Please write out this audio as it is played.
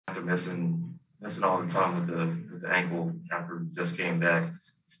after missing all the time with the ankle after we just came back.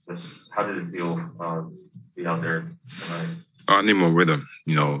 Just how did it feel to be out there tonight? I need more rhythm.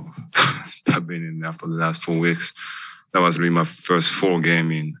 I've been in there for the last 4 weeks. That was really my first full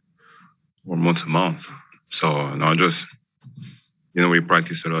game in almost a month. So now we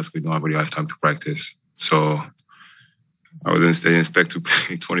practice a lot. We don't really have time to practice. So I didn't expect to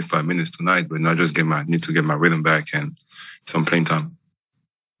play 25 minutes tonight, but now need to get my rhythm back and some playing time.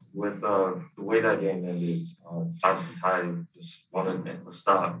 With the way that game ended, obviously Ty just wanted to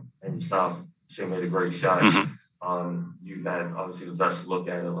stop, and you stopped. She made a great shot. Mm-hmm. You had obviously the best look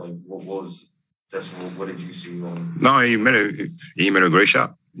at it. Like, what did you see? No, he made a great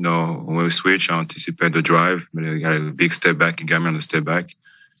shot. When we switched, I anticipated the drive. He had a big step back. He got me on the step back.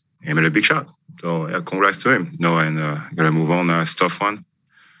 He made a big shot. So, yeah, congrats to him. And got to move on. It's a tough one.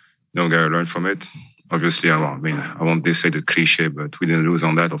 Got to learn from it. Obviously, I won't say the cliche, but we didn't lose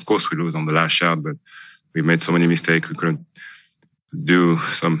on that. Of course, we lose on the last shot, but we made so many mistakes. We couldn't do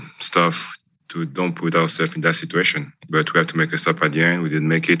some stuff to don't put ourselves in that situation. But we have to make a stop at the end. We didn't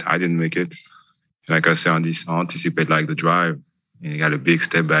make it. I didn't make it. Like I said, I anticipate the drive. And he got a big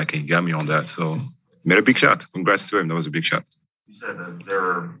step back and he got me on that. So he made a big shot. Congrats to him. That was a big shot. You said that there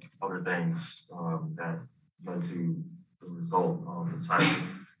are other things that led to the result besides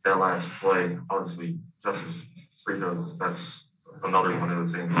that last play. Obviously, Justice free throws, that's another one of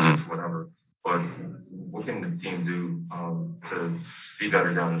those things, whatever. But what can the team do to be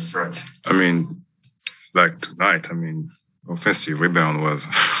better down the stretch? Like tonight, offensive rebound was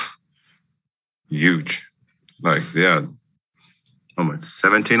huge. They had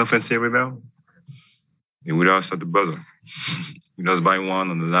 17 offensive rebound. And we lost at the buzzer. We lost by 1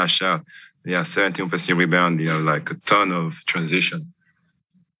 on the last shot. They had 17 offensive rebound. A ton of transition.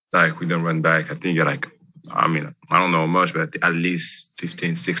 We don't run back. I think I don't know much, but at least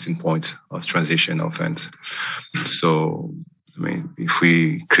 15, 16 points of transition offense. So, if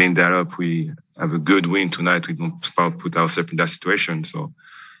we clean that up, we have a good win tonight. We don't put ourselves in that situation. So,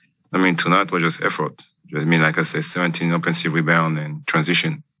 tonight was just effort. Like I said, 17 offensive rebound and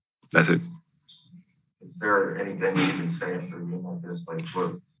transition. That's it. Is there anything you can say after a game like this?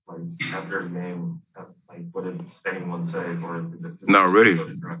 After the game, what did anyone say? Not really.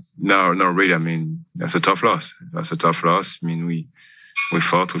 No, not really. That's a tough loss. We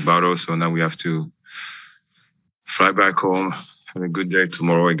fought with battle, so now we have to fly back home, have a good day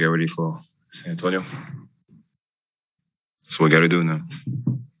tomorrow, and get ready for San Antonio. That's what we got to do now.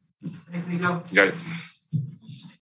 Thanks, Nico. Got it.